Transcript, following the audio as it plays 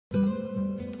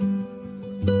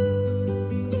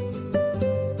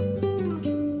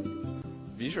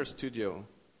Visual Studio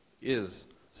is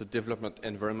the development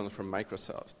environment from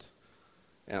Microsoft,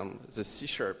 and the C#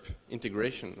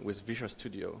 integration with Visual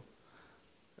Studio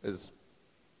is,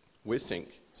 we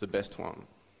think, the best one.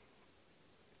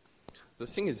 The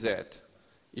thing is that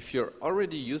if you're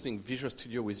already using Visual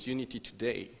Studio with Unity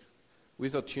today,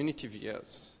 without Unity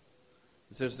VS,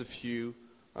 there's a few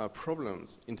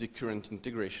problems in the current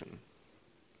integration.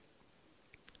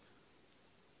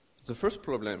 The first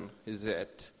problem is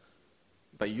that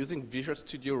by using Visual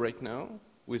Studio right now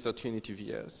without Unity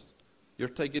VS, you're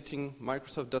targeting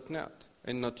Microsoft.NET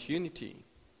and not Unity.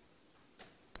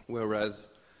 Whereas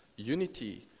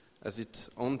Unity has its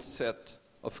own set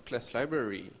of class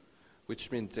library,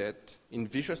 which means that in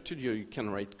Visual Studio you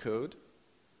can write code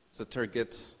that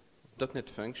targets .NET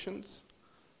functions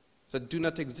that do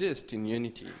not exist in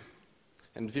Unity.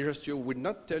 And Visual Studio will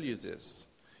not tell you this.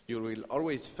 You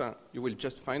will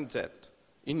just find that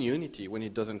in Unity when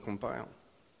it doesn't compile.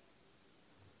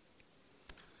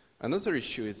 Another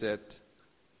issue is that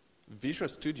Visual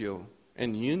Studio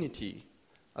and Unity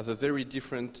have a very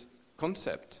different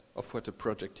concept of what a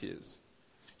project is.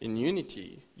 In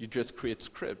Unity, you just create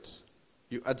scripts,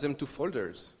 you add them to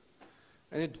folders.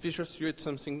 And in Visual Studio, it's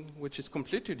something which is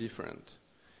completely different.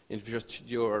 In Visual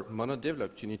Studio or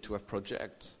mono-developed, you need to have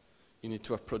projects. You need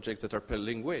to have projects that are per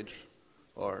language.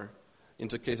 Or in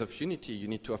the case of Unity, you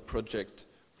need to have projects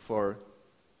for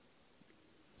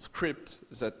scripts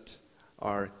that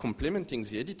are complementing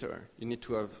the editor. You need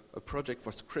to have a project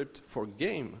for script for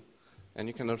game. And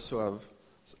you can also have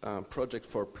a project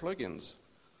for plugins.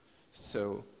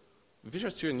 So Visual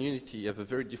Studio and Unity have a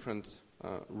very different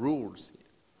rules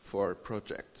for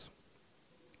projects.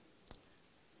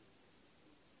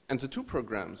 And the two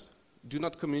programs do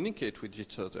not communicate with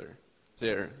each other.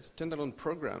 They're standalone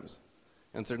programs,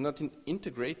 and they're not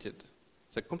integrated.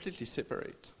 They're completely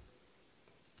separate.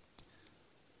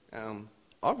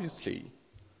 Obviously,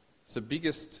 the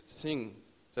biggest thing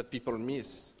that people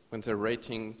miss when they're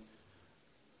writing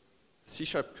C#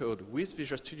 code with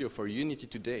Visual Studio for Unity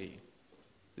today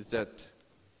is that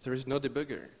there is no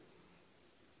debugger,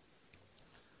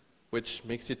 which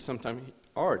makes it sometimes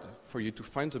hard for you to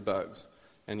find the bugs,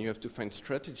 and you have to find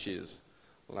strategies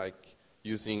like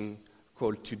using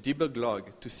call to debug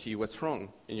log to see what's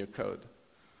wrong in your code.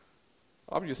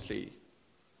 Obviously,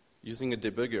 using a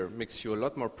debugger makes you a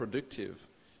lot more productive.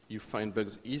 You find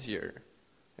bugs easier,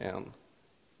 and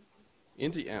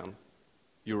in the end,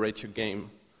 you rate your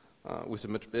game with a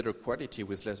much better quality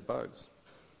with less bugs.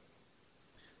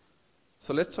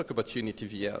 So let's talk about Unity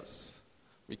VS,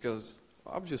 because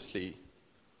obviously,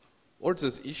 all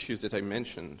those issues that I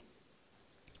mentioned,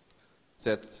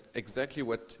 that's exactly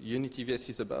what Unity VS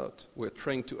is about. We're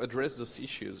trying to address those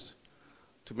issues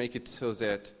to make it so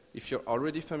that if you're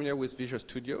already familiar with Visual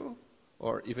Studio,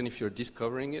 or even if you're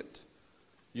discovering it,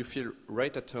 you feel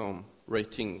right at home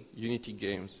writing Unity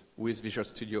games with Visual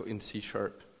Studio in C#. So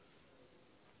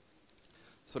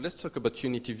let's talk about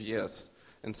Unity VS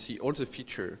and see all the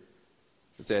features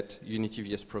that Unity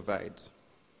VS provides.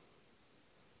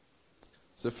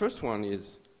 The first one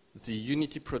is the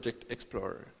Unity Project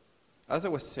Explorer. As I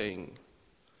was saying,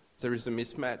 there is a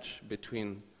mismatch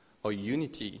between how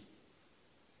Unity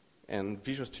and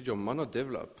Visual Studio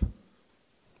mono-develop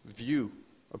view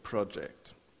a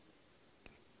project.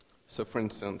 So for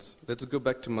instance, let's go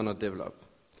back to mono-develop.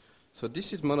 So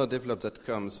this is mono-develop that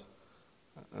comes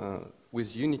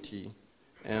with Unity,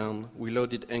 and we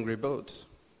loaded Angry Boats.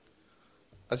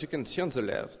 As you can see on the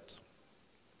left,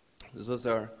 those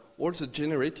are all the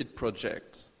generated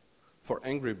projects for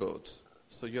Angry Boats.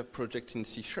 So you have projects in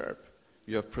C#,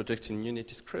 you have projects in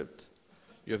Unity script,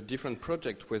 you have different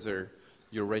projects whether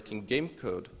you're writing game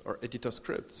code or editor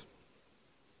scripts.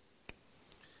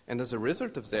 And as a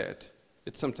result of that,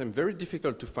 it's sometimes very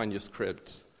difficult to find your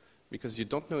scripts because you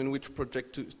don't know in which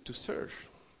project to search.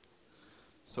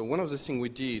 So one of the things we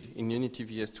did in Unity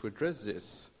VS to address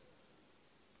this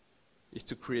is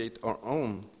to create our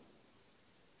own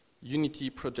Unity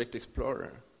Project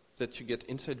Explorer that you get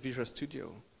inside Visual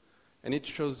Studio. And it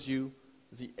shows you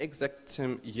the exact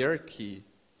same hierarchy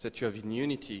that you have in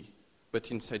Unity,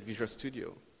 but inside Visual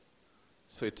Studio.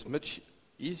 So it's much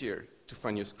easier to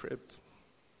find your script.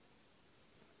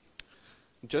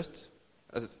 Just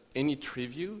as any tree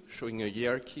view showing a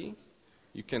hierarchy,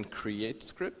 you can create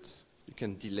scripts, you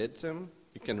can delete them,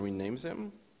 you can rename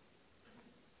them.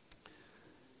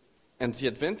 And the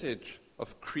advantage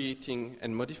of creating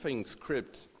and modifying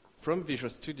scripts from Visual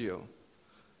Studio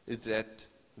is that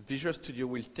Visual Studio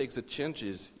will take the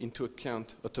changes into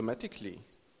account automatically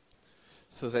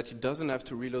so that it doesn't have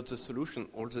to reload the solution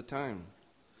all the time.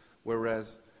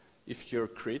 Whereas if you're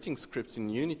creating scripts in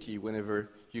Unity, whenever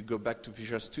you go back to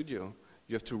Visual Studio,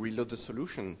 you have to reload the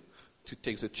solution to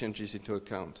take the changes into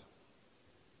account.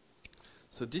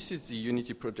 So this is the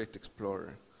Unity Project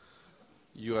Explorer.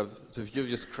 You have the view of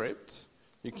your script.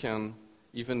 You can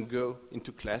even go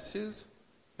into classes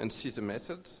and see the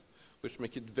methods, which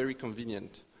make it very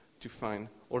convenient to find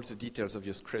all the details of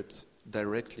your scripts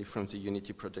directly from the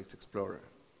Unity Project Explorer.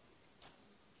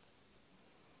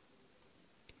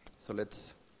 So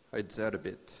let's hide that a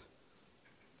bit.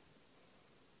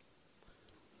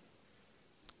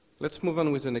 Let's move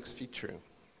on with the next feature.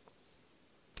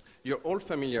 You're all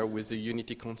familiar with the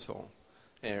Unity console,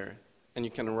 and you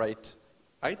can write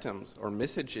items or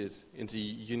messages in the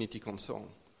Unity console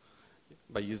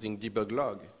by using debug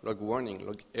log, log warning,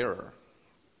 log error.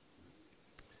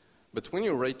 But when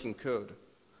you're writing code,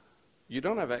 you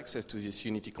don't have access to this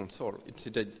Unity console.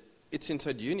 It's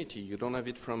inside Unity. You don't have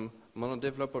it from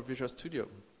MonoDevelop or Visual Studio.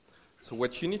 So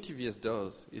what Unity VS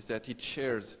does is that it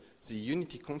shares the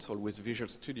Unity console with Visual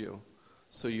Studio.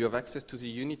 So you have access to the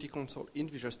Unity console in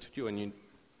Visual Studio, and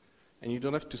you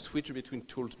don't have to switch between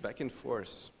tools back and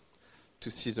forth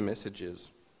to see the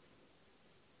messages.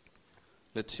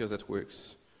 Let's see how that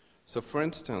works. So for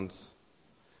instance,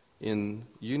 in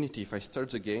Unity, if I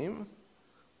start the game,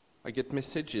 I get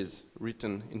messages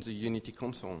written in the Unity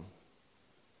console.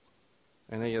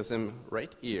 And I have them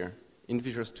right here in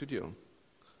Visual Studio.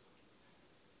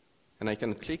 And I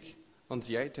can click on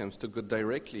the items to go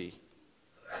directly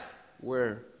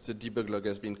where the debug log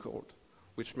has been called,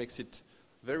 which makes it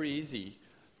very easy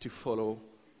to follow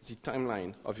the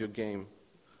timeline of your game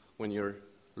when you're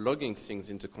logging things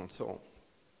in the console.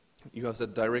 You have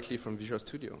that directly from Visual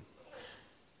Studio.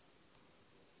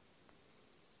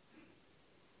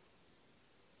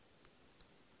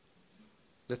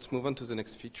 Let's move on to the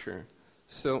next feature.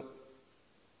 So,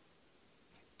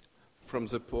 from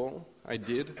the poll I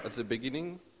did at the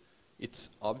beginning, it's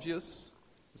obvious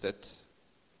that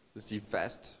the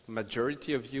vast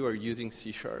majority of you are using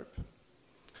C#.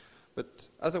 But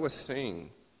as I was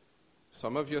saying,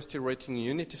 some of you are still writing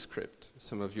Unity script,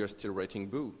 some of you are still writing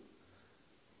Boo.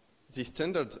 The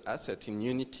standards asset in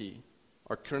Unity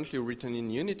are currently written in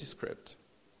Unity script.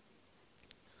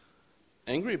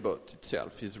 AngryBot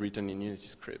itself is written in Unity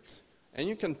script. And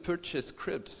you can purchase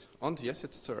scripts on the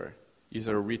asset store,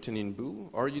 either written in Boo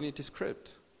or Unity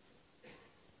script.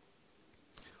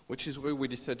 Which is why we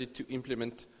decided to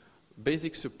implement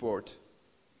basic support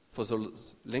for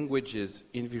those languages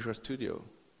in Visual Studio.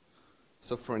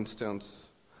 So for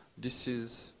instance, this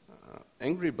is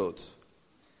AngryBots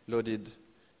loaded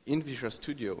in Visual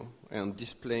Studio and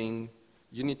displaying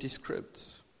Unity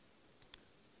scripts.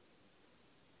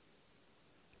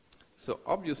 So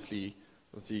obviously,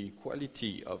 the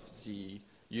quality of the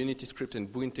Unity script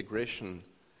and Boo integration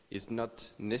is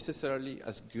not necessarily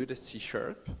as good as C#,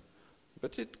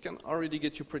 but it can already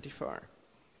get you pretty far.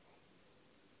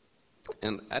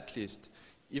 And at least,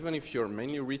 even if you're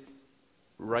mainly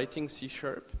writing C#,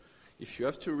 if you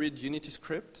have to read Unity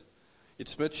script,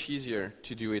 it's much easier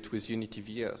to do it with Unity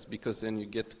VS, because then you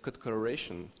get code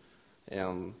coloration,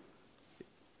 and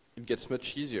it gets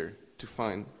much easier to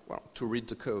find, well, to read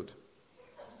the code.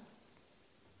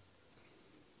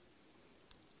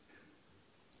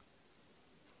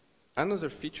 Another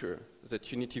feature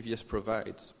that Unity VS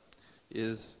provides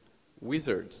is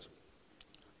wizards.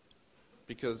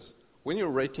 Because when you're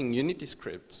writing Unity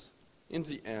scripts, in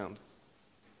the end,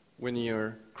 when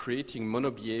you're creating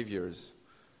mono behaviors,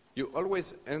 you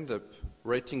always end up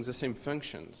writing the same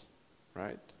functions,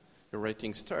 right? You're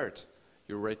writing start,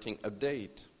 you're writing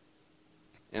update.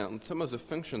 And some of the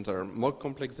functions are more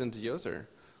complex than the other,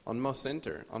 on mouse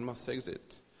enter, on mouse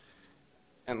exit.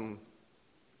 And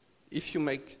if you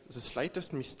make the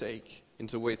slightest mistake in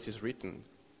the way it is written,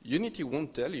 Unity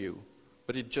won't tell you,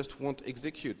 but it just won't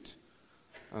execute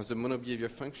the mono behavior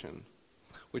function,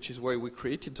 which is why we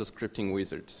created the scripting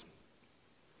wizards.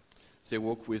 They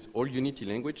work with all Unity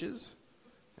languages,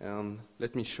 and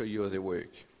let me show you how they work.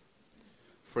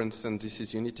 For instance, this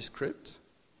is Unity script.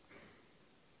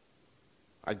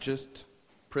 I just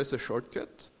press a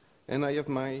shortcut, and I have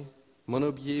my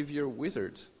mono behavior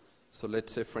wizard. So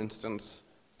let's say, for instance,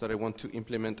 that I want to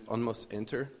implement on mouse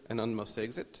enter and on mouse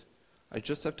exit. I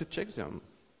just have to check them.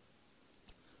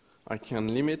 I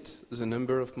can limit the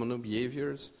number of mono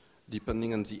behaviors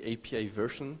depending on the API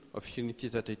version of Unity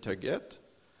that I target.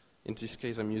 In this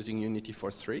case, I'm using Unity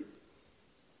 4.3.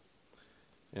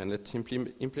 And let's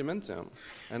implement them.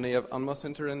 And I have on mouse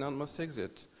enter and on mouse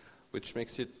exit, which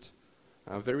makes it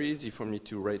very easy for me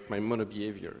to write my mono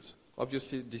behaviors.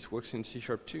 Obviously, this works in C#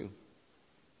 too.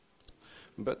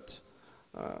 But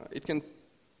it can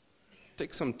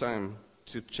take some time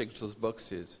to check those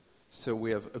boxes So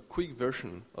we have a quick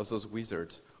version of those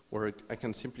wizards where I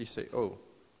can simply say, oh,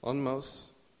 on mouse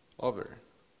over,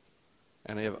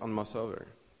 and I have on mouse over,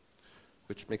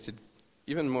 which makes it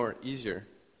even more easier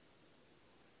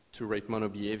to write mono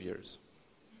behaviors.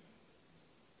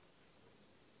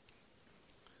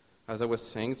 As I was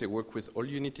saying, they work with all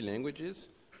Unity languages,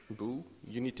 Boo,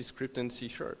 Unity Script, and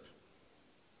C#.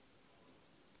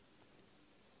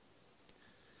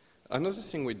 Another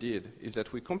thing we did is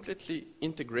that we completely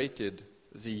integrated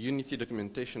the Unity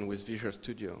documentation with Visual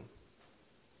Studio,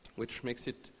 which makes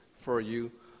it for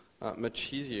you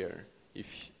much easier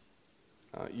if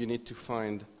you need to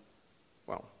find,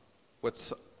 well,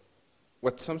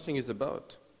 what something is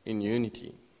about in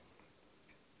Unity.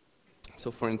 So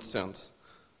for instance,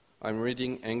 I'm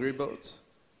reading Angry Birds,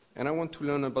 and I want to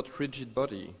learn about rigid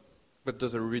body. What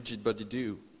does a rigid body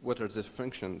do? What are the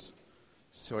functions?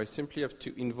 So I simply have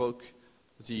to invoke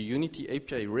the Unity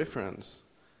API reference,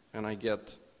 and I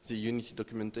get the Unity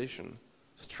documentation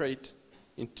straight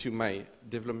into my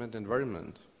development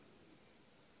environment.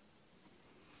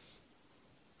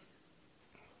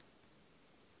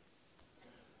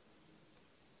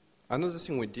 Another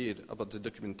thing we did about the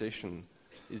documentation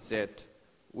is that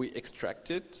we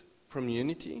extracted from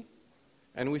Unity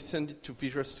and we send it to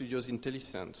Visual Studio's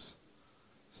IntelliSense.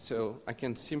 So I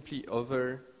can simply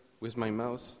hover with my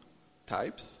mouse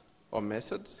types or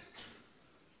methods,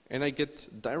 and I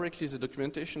get directly the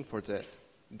documentation for that,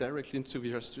 directly into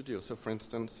Visual Studio. So for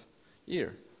instance,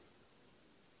 here,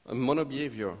 a mono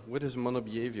behavior. What is mono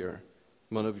behavior?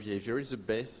 Mono behavior is a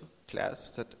base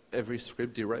class that every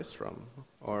script derives from.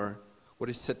 Or what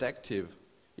is set active?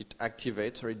 It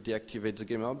activates or it deactivates the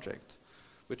game object,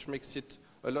 which makes it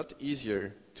a lot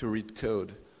easier to read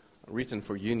code written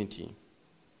for Unity.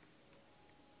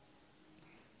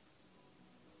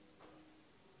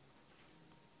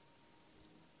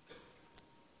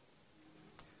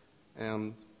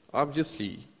 And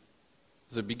obviously,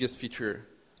 the biggest feature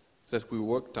that we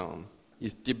worked on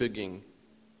is debugging.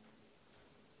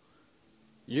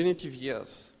 Unity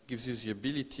VS gives you the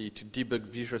ability to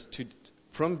debug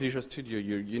from Visual Studio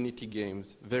your Unity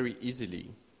games very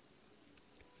easily.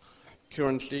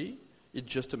 Currently, it's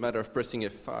just a matter of pressing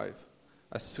F5.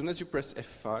 As soon as you press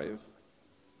F5,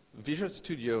 Visual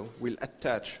Studio will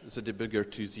attach the debugger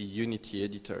to the Unity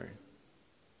editor.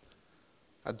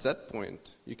 At that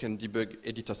point, you can debug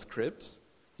editor scripts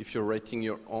if you're writing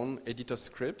your own editor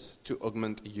scripts to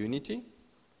augment Unity.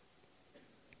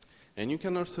 And you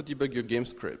can also debug your game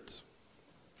script.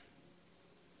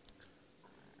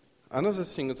 Another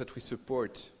thing that we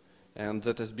support and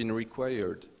that has been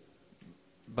required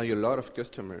by a lot of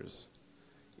customers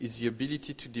is the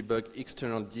ability to debug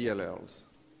external DLLs.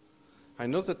 I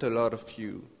know that a lot of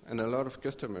you and a lot of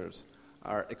customers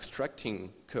are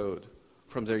extracting code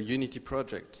from their Unity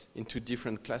project into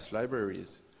different class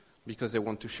libraries because they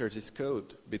want to share this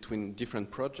code between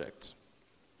different projects.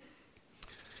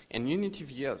 And Unity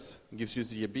VS gives you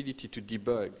the ability to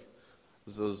debug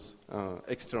those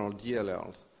external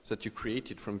DLLs that you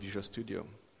created from Visual Studio.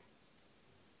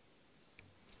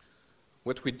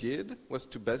 What we did was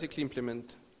to basically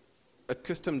implement a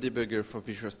custom debugger for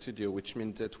Visual Studio, which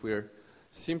means that we're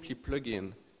simply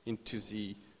plugging into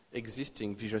the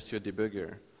existing Visual Studio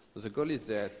debugger. The goal is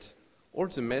that all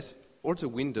the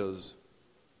windows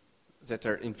that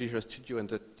are in Visual Studio and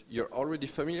that you're already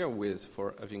familiar with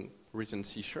for having written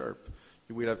C#,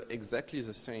 you will have exactly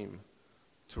the same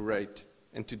to write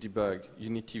and to debug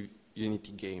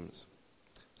Unity games.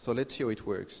 So let's see how it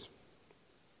works.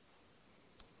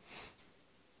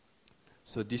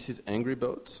 So this is Angry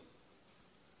Birds.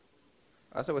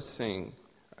 As I was saying,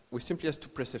 we simply have to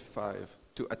press F5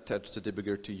 to attach the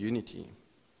debugger to Unity.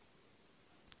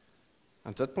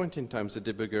 At that point in time, the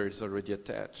debugger is already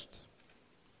attached.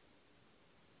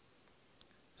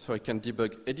 So I can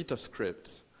debug editor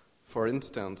scripts. For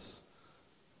instance,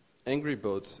 Angry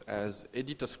Birds as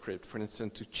editor script, for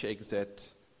instance, to check that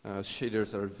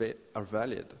shaders are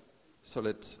valid. So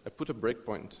I put a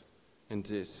breakpoint in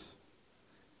this.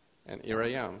 And here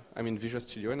I am. I'm in Visual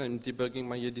Studio and I'm debugging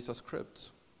my editor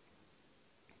scripts.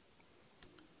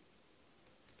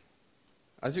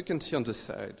 As you can see on the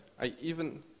side, I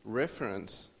even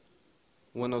reference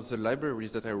one of the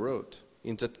libraries that I wrote.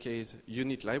 In that case,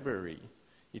 unit library.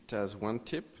 It has one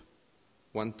tip,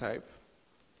 one type,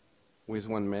 with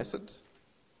one method.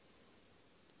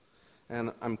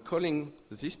 And I'm calling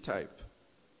this type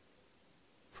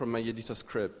from my editor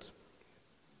script.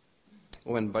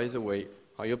 Oh, and by the way,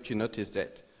 I hope you noticed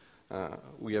that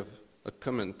we have a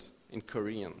comment in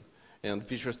Korean, and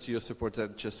Visual Studio supports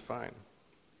that just fine.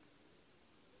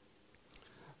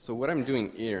 So what I'm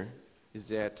doing here is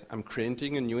that I'm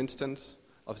creating a new instance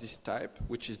of this type,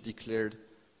 which is declared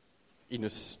in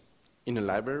a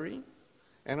library,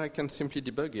 and I can simply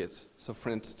debug it. So for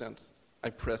instance, I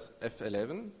press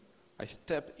F11, I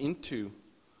step into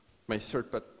my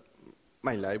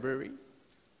library,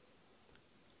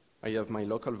 I have my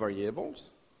local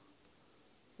variables.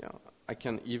 Yeah, I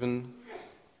can even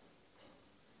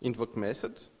invoke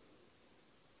methods.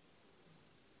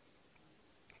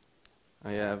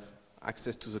 I have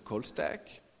access to the call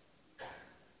stack.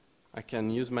 I can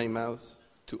use my mouse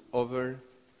to hover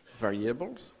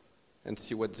variables and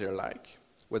see what they're like,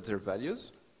 what their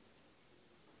values.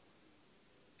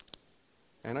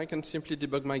 And I can simply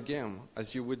debug my game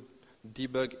as you would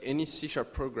debug any C#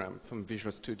 program from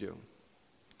Visual Studio.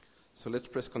 So let's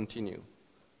press continue.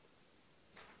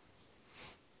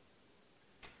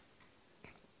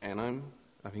 And I'm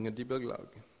having a debug log.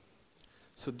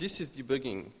 So this is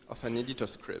debugging of an editor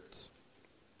script.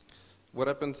 What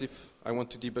happens if I want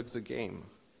to debug the game?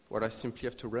 Well, I simply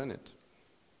have to run it.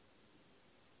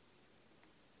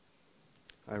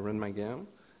 I run my game,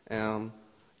 and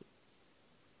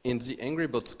in the Angry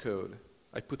Birds code,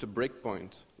 I put a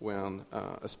breakpoint when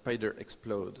a spider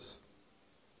explodes.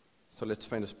 So let's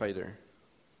find a spider.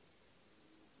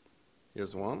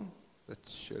 Here's one.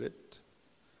 Let's shoot it.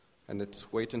 And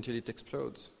let's wait until it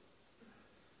explodes.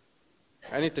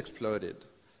 And it exploded.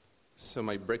 So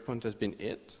my breakpoint has been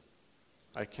hit.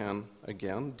 I can,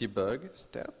 again, debug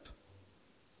step.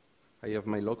 I have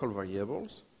my local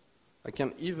variables. I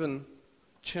can even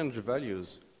change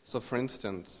values. So for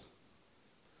instance,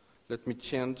 let me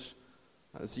change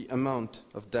the amount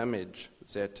of damage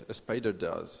that a spider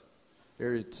does.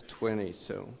 Here it's 20,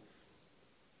 so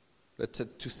let's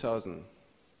set 2,000.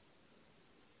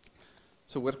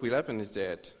 So what will happen is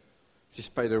that the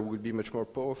spider will be much more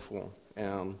powerful,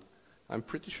 and I'm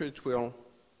pretty sure it will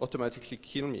automatically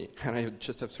kill me, and I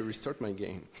just have to restart my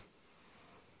game.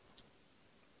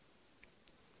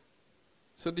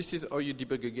 So this is how you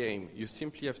debug a game. You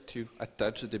simply have to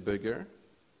attach the debugger,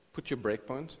 put your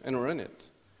breakpoint, and run it.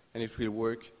 And it will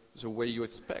work the way you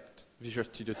expect Visual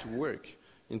Studio to work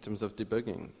in terms of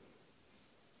debugging.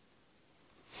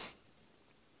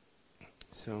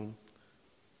 So,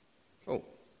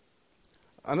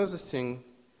 another thing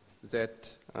that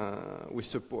we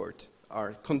support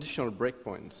are conditional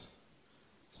breakpoints.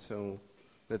 So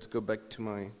let's go back to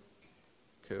my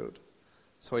code.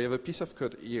 So I have a piece of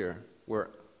code here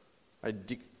where I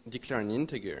declare an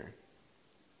integer.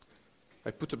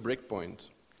 I put a breakpoint,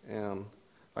 and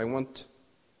I want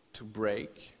to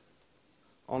break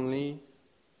only,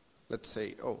 let's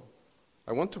say,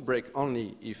 I want to break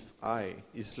only if I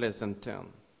is less than 10.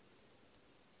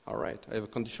 All right, I have a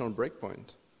conditional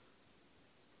breakpoint.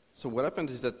 So what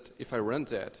happens is that if I run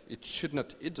that, it should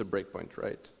not hit the breakpoint,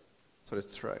 right? So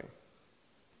let's try.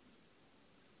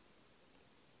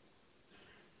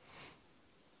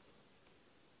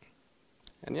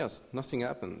 And yes, nothing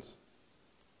happens.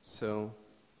 So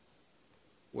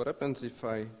what happens if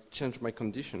I change my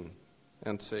condition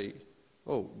and say,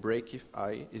 break if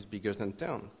I is bigger than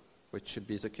 10, which should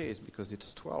be the case because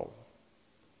it's 12.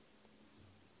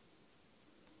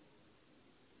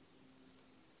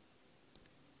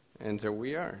 And there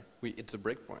we are. We hit the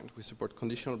breakpoint. We support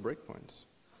conditional breakpoints.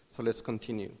 So let's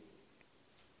continue.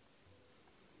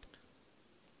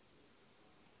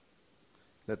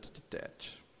 Let's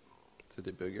detach the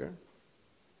debugger.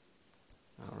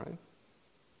 All right.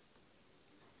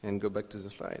 And go back to the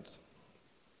slides.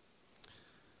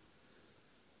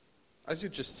 As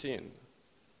you've just seen,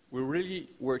 we really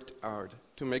worked hard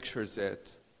to make sure that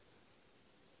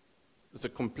the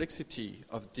complexity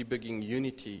of debugging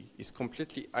Unity is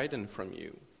completely hidden from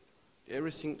you.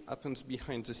 Everything happens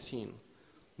behind the scene.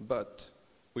 But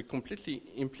we completely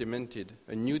implemented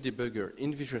a new debugger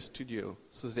in Visual Studio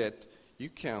so that you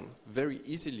can very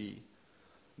easily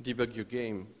debug your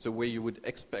game the way you would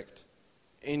expect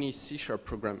any C#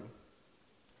 program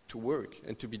to work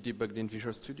and to be debugged in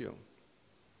Visual Studio.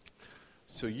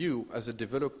 So you, as a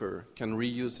developer, can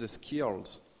reuse the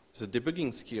skills, the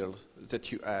debugging skills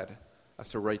that you had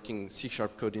after writing C#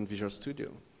 code in Visual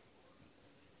Studio.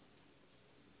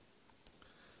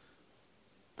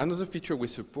 Another feature we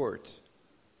support,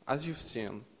 as you've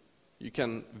seen, you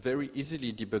can very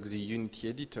easily debug the Unity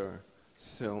editor.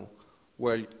 So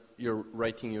while you're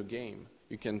writing your game,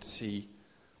 you can see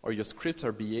how your scripts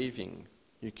are behaving.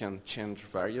 You can change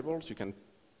variables, you can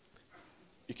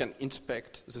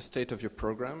inspect the state of your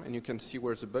program, and you can see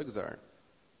where the bugs are,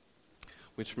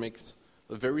 which makes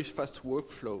a very fast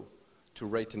workflow to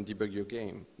write and debug your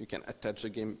game. You can attach the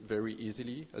game very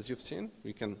easily, as you've seen.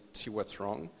 You can see what's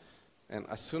wrong. And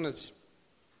as soon as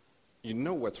you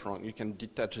know what's wrong, you can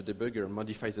detach the debugger,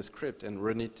 modify the script, and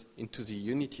run it into the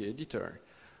Unity editor,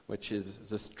 which is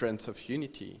the strength of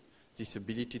Unity, this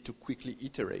ability to quickly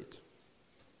iterate.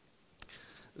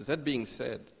 That being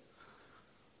said,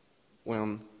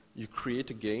 when you create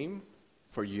a game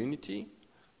for Unity,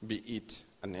 be it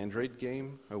an Android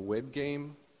game, a web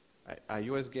game, an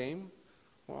iOS game,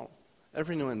 well,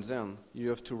 every now and then you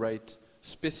have to write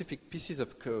specific pieces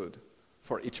of code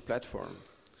for each platform.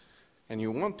 And you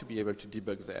want to be able to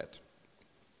debug that.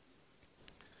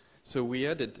 So we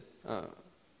added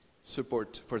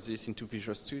support for this into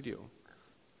Visual Studio.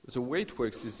 The way it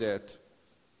works is that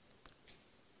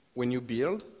when you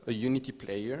build a Unity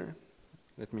player,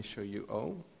 let me show you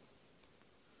how.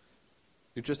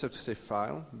 You just have to say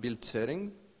File, Build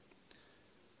Setting.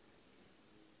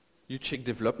 You check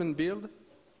Development Build,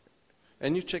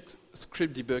 and you check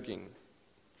Script Debugging.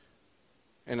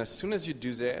 And as soon as you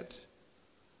do that,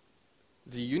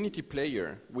 the Unity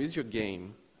player with your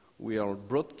game will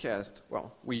broadcast,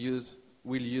 well, we'll use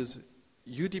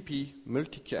UDP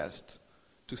multicast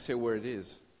to say where it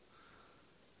is.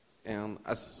 And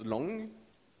as long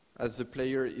as the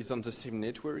player is on the same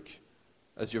network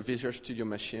as your Visual Studio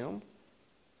machine,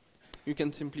 you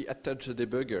can simply attach the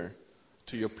debugger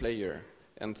to your player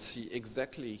and see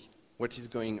exactly what is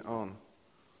going on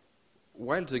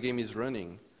while the game is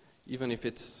running, even if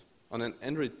it's on an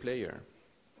Android player.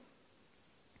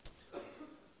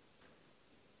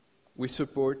 We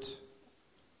support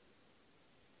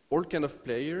all kind of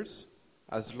players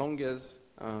as long as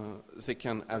they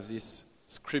can have this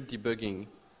script debugging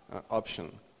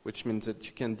option, which means that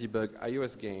you can debug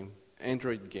iOS game,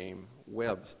 Android game,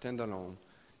 web, standalone,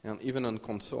 and even on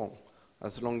console,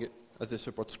 as long as they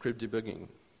support script debugging.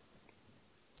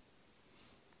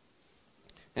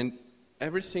 And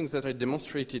everything that I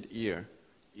demonstrated here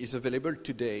is available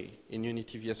today in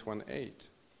Unity VS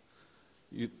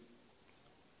 1.8.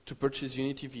 To purchase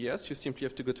Unity VS, you simply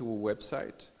have to go to a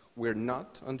website. We're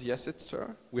not on the asset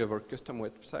store. We have our custom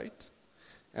website.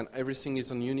 And everything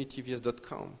is on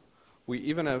unityvs.com. We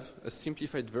even have a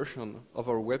simplified version of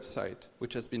our website,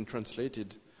 which has been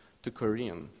translated to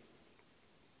Korean.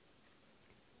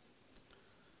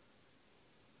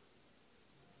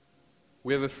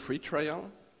 We have a free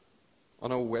trial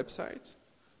on our website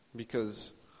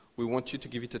because we want you to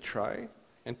give it a try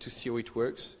and to see how it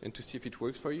works and to see if it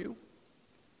works for you.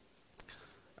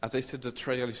 As I said, the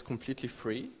trial is completely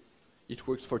free. It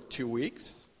works for 2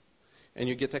 weeks, and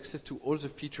you get access to all the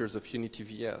features of Unity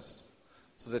VS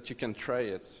so that you can try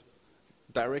it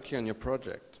directly on your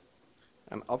project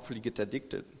and hopefully get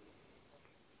addicted.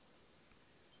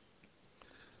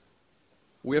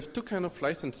 We have two kinds of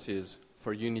licenses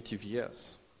for Unity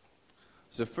VS.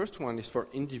 The first one is for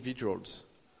individuals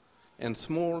and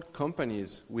small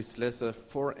companies with less than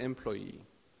 4 employees,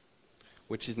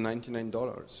 which is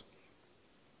 $99.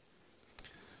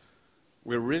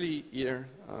 We're really here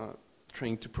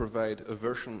trying to provide a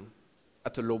version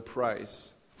at a low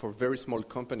price for very small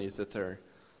companies that are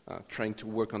trying to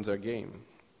work on their game.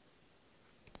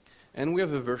 And we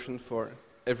have a version for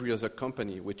every other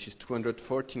company, which is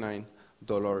 $249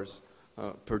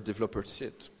 per developer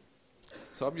seat.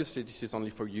 So obviously this is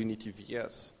only for Unity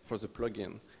VS, for the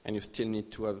plugin, and you still need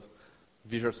to have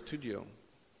Visual Studio.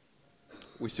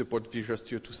 We support Visual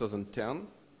Studio 2010,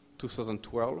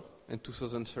 2012, and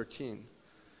 2013.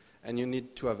 And you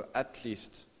need to have at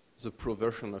least the pro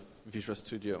version of Visual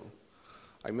Studio.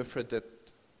 I'm afraid that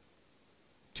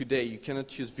today you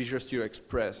cannot use Visual Studio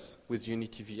Express with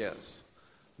Unity VS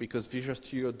because Visual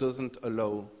Studio doesn't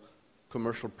allow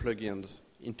commercial plugins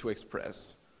into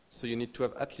Express. So you need to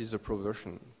have at least the pro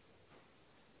version.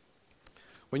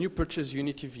 When you purchase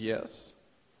Unity VS,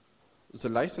 the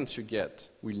license you get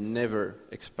will never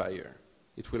expire.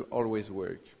 It will always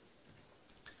work.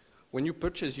 When you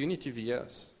purchase Unity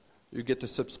VS, you get a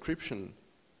subscription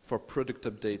for product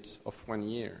updates of 1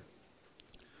 year,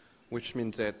 which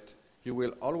means that you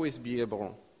will always be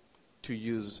able to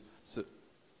use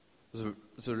the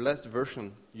last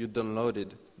version you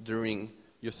downloaded during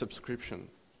your subscription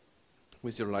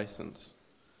with your license.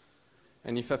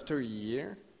 And if after a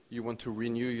year you want to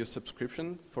renew your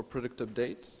subscription for product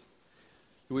updates,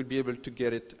 you will be able to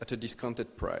get it at a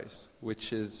discounted price,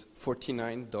 which is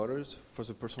 $49 for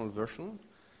the personal version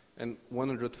and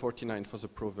 $149 for the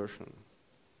pro version.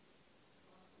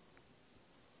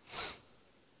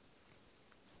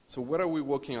 So what are we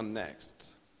working on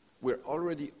next? We're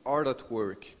already hard at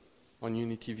work on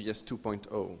Unity VS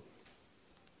 2.0.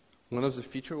 One of the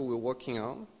features we're working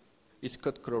on is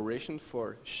code coloration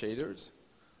for shaders.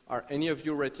 Are any of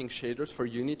you writing shaders for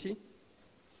Unity?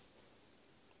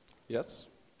 Yes?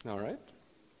 All right.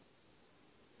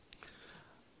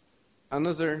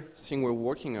 Another thing we're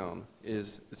working on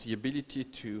is the ability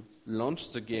to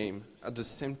launch the game at the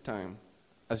same time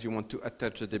as you want to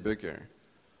attach the debugger.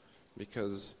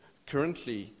 Because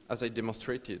currently, as I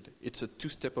demonstrated, it's a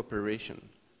two-step operation.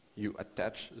 You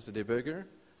attach the debugger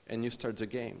and you start the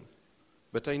game.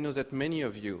 But I know that many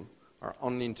of you are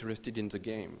only interested in the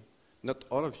game. Not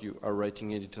all of you are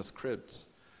writing editor scripts.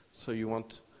 So you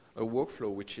want a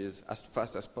workflow which is as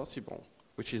fast as possible,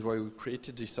 which is why we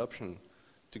created this option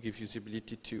to give you the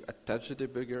ability to attach the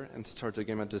debugger and start the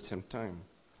game at the same time.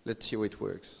 Let's see how it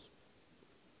works.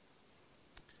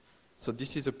 So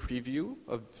this is a preview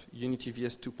of Unity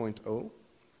VS 2.0.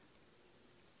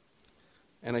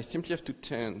 And I simply have to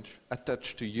change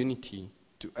attach to Unity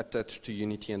to attach to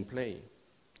Unity and play.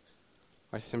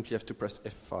 I simply have to press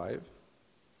F5.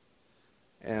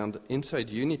 And inside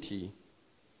Unity,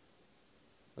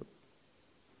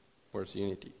 where's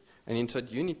Unity? And inside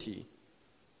Unity,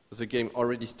 the game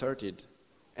already started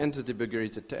and the debugger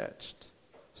is attached.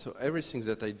 So everything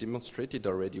that I demonstrated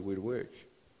already will work.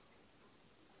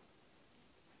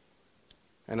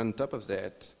 And on top of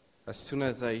that, as soon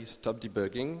as I stop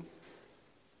debugging,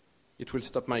 it will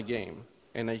stop my game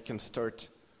and I can start,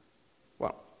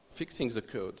 well, fixing the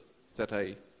code that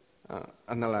I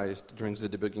analyzed during the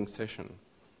debugging session.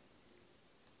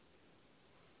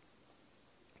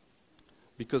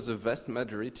 Because the vast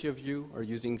majority of you are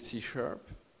using C#,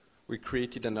 we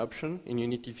created an option in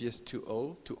Unity VS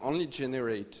 2.0 to only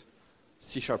generate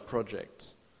C#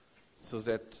 projects so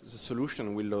that the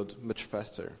solution will load much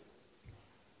faster.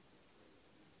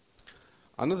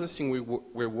 Another thing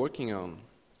we're working on,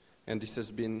 and this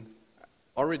has been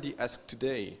already asked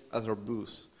today at our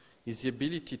booth, is the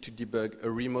ability to debug a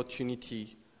remote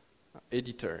Unity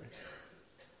editor.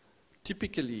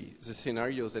 Typically, the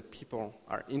scenarios that people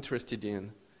are interested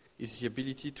in is the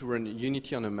ability to run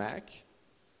Unity on a Mac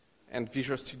and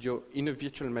Visual Studio in a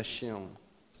virtual machine,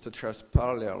 such as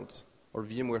Parallels or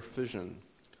VMware Fusion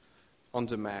on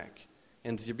the Mac,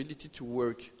 and the ability to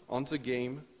work on the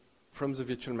game from the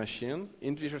virtual machine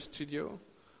in Visual Studio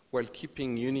while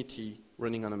keeping Unity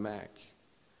running on a Mac.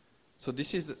 So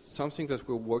this is something that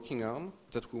we're working on,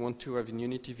 that we want to have in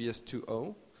Unity VS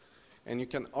 2.0, and you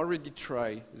can already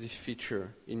try this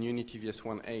feature in Unity VS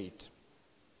 1.8,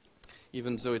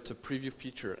 even though it's a preview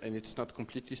feature and it's not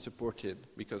completely supported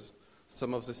because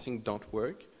some of the things don't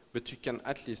work, but you can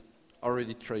at least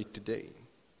already try it today.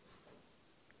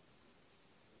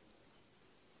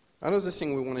 Another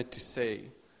thing we wanted to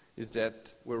say is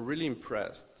that we're really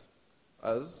impressed,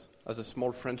 us, as a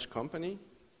small French company,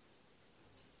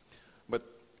 but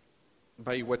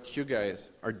by what you guys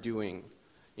are doing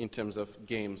in terms of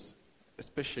games,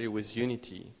 especially with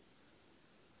Unity.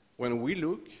 When we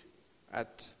look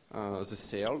at the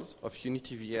sales of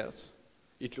Unity VS,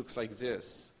 it looks like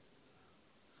this.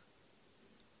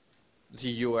 The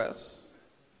US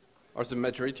are the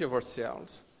majority of our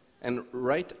sales, and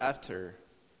right after,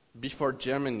 before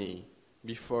Germany,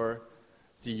 before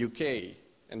the UK,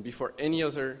 and before any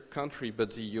other country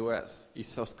but the US, is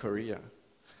South Korea.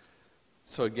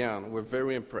 So again, we're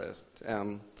very impressed,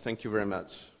 and thank you very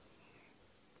much.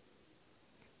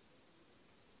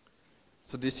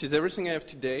 So this is everything I have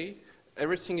today.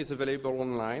 Everything is available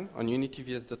online on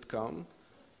unityvs.com.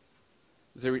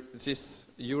 This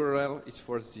URL is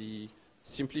for the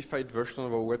simplified version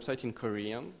of our website in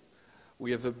Korean.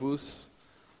 We have a booth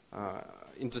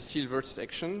in the silver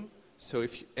section,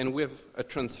 and we have a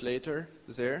translator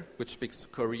there which speaks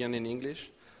Korean and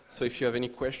English. So if you have any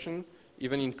question,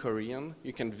 even in Korean,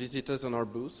 you can visit us on our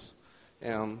booth,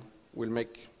 and we'll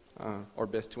make our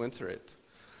best to answer it.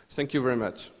 Thank you very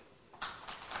much.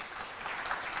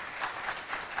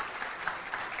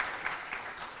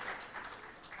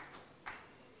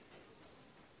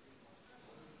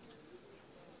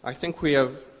 I think we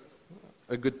have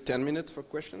a good 10 minutes for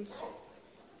questions.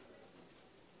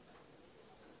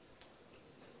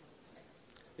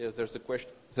 Yes, there's a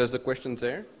question. There's a question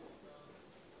there.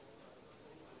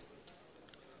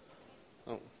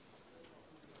 Oh.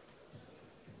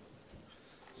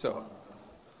 So,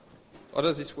 how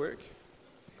does this work?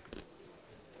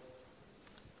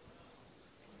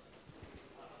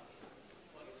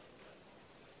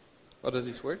 How does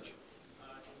this work?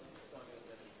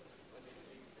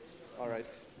 All right.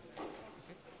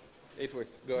 It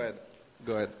works. Go ahead.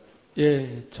 Go ahead.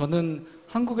 예, 저는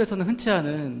한국에서는 흔치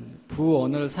않은 부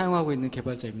언어를 사용하고 있는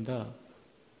개발자입니다.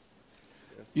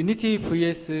 유니티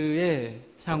VS의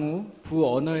향후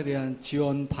부 언어에 대한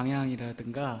지원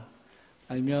방향이라든가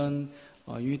아니면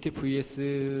유니티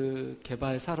VS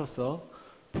개발사로서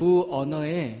부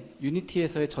언어의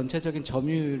유니티에서의 전체적인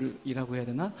점유율이라고 해야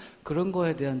되나? 그런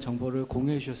거에 대한 정보를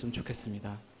공유해 주셨으면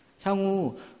좋겠습니다.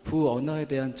 향후 부 언어에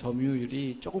대한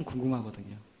점유율이 조금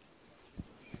궁금하거든요.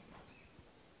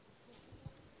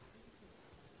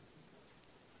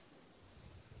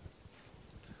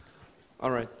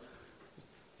 All right.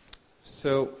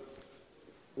 So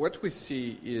what we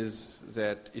see is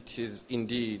that it is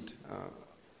indeed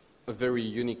a very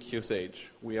unique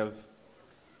usage.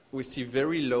 We see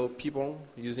very low people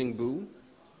using Boo.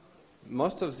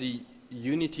 Most of the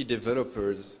Unity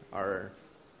developers are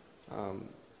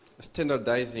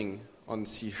standardizing on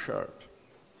C#.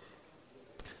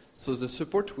 So the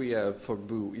support we have for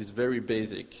Boo is very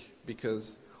basic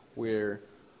because we're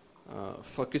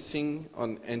focusing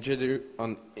on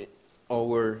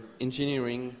our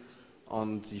engineering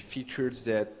on the features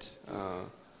that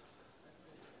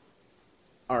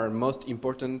are most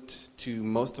important to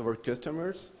most of our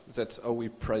customers. That's how we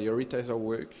prioritize our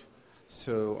work.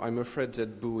 So I'm afraid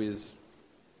that Boo is,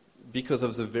 because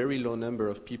of the very low number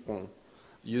of people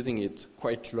using it,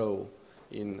 quite low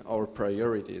in our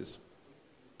priorities.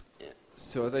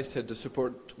 So as I said, the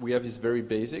support we have is very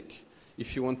basic.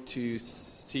 If you want to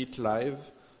see it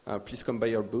live, please come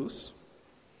by our booth.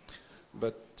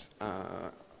 But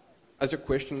as your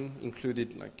question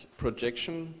included like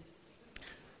projection,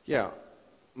 yeah,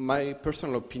 my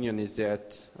personal opinion is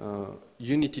that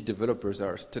Unity developers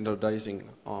are standardizing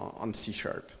on C#,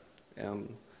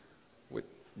 and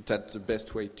that's the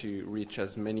best way to reach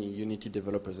as many Unity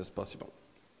developers as possible.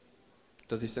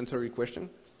 Does this answer your question?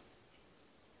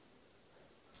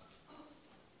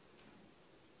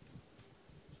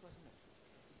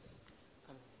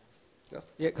 Yes.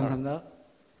 예, 감사합니다.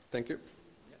 Thank you.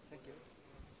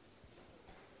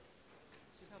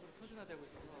 시사부로 표준화되고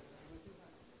있어서.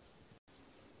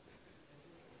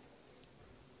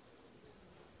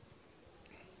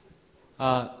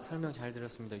 설명 잘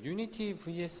들었습니다. 유니티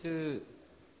vs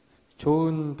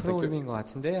좋은 프로그램인 것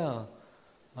같은데요.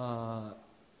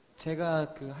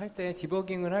 제가 할 때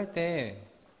디버깅을 할 때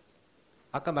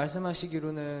아까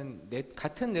말씀하시기로는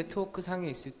같은 네트워크 상에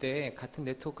있을 때 같은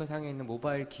네트워크 상에 있는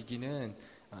모바일 기기는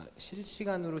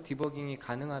실시간으로 디버깅이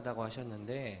가능하다고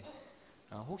하셨는데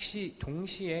혹시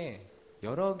동시에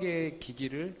여러 개의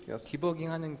기기를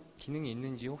디버깅하는 기능이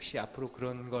있는지 혹시 앞으로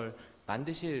그런 걸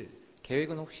만드실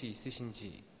계획은 혹시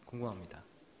있으신지 궁금합니다.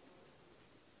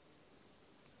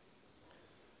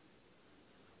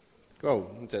 Oh,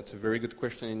 that's a very good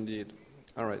question indeed.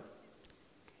 All right.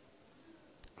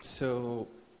 So,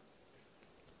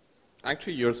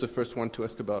 actually, you're the first one to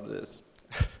ask about this.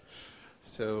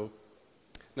 So,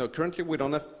 no, currently we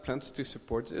don't have plans to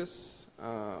support this.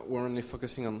 We're only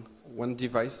focusing on one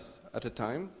device at a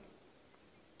time.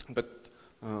 But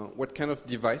what kind of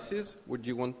devices would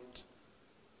you want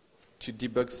to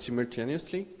debug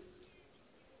simultaneously?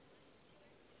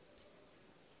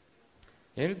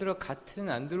 예를 들어 같은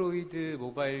안드로이드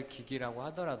모바일 기기라고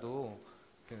하더라도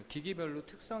기기별로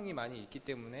특성이 많이 있기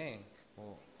때문에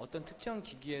어떤 특정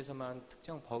기기에서만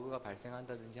특정 버그가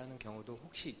발생한다든지 하는 경우도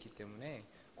혹시 있기 때문에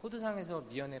코드상에서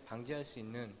미연에 방지할 수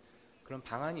있는 그런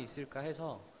방안이 있을까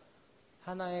해서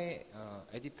하나의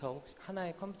에디터,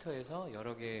 하나의 컴퓨터에서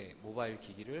여러 개의 모바일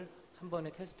기기를 한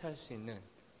번에 테스트할 수 있는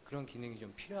그런 기능이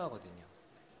좀 필요하거든요.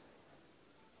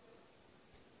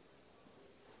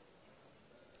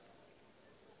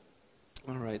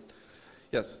 All right.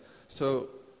 Yes. So,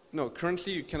 no,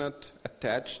 currently you cannot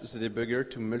attach the debugger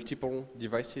to multiple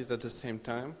devices at the same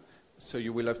time. So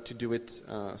you will have to do it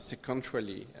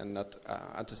sequentially and not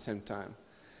at the same time.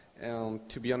 And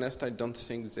to be honest, I don't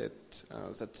think that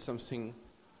that's something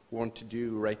we want to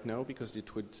do right now because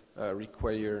it would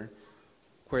require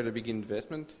quite a big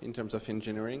investment in terms of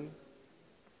engineering.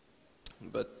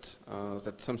 But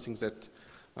that's something that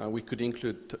we could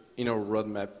include in our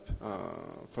roadmap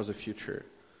for the future.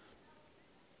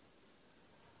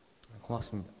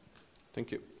 고맙습니다.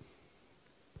 Thank you.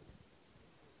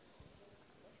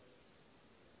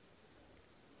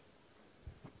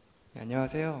 네,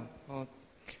 안녕하세요.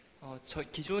 저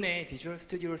기존에 비주얼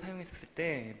스튜디오를 사용했을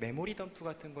때 메모리 덤프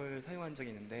같은 걸 사용한 적이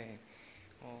있는데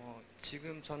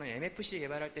지금 저는 MFC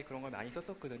개발할 때 그런 걸 많이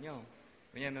썼었거든요.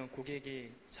 왜냐하면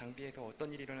고객이 장비에서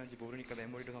어떤 일이 일어나는지 모르니까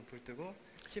메모리로 덤프를 뜨고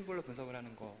심볼로 분석을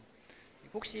하는 거.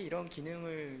 혹시 이런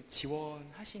기능을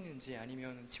지원하시는지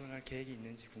아니면 지원할 계획이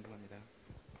있는지 궁금합니다.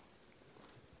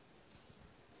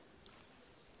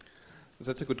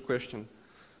 That's a good question.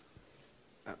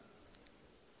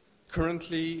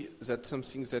 Currently, that's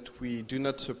something that we do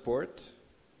not support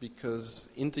because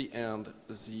in the end,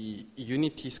 the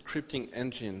Unity scripting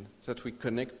engine that we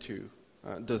connect to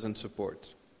doesn't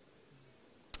support.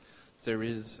 There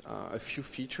is a few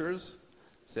features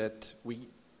that we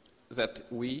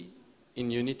in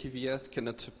Unity VS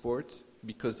cannot support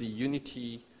because the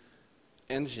Unity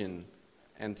engine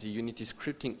and the Unity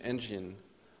scripting engine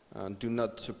do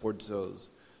not support those.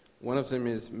 One of them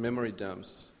is memory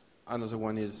dumps. Another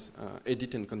one is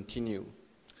edit and continue.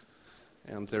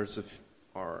 And there's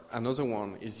another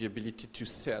one is the ability to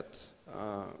set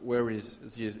where is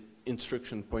the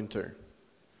instruction pointer.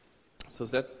 So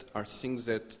that are things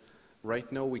that right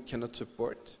now we cannot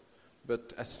support,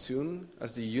 but as soon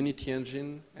as the Unity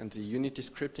engine and the Unity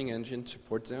scripting engine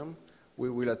support them, we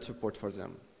will add support for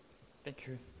them. Thank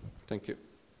you. Thank you.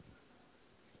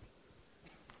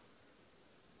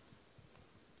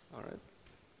 All right.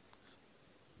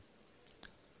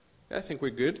 Yeah, I think we're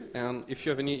good. And if you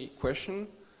have any question,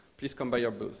 please come by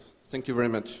our booth. Thank you very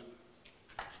much.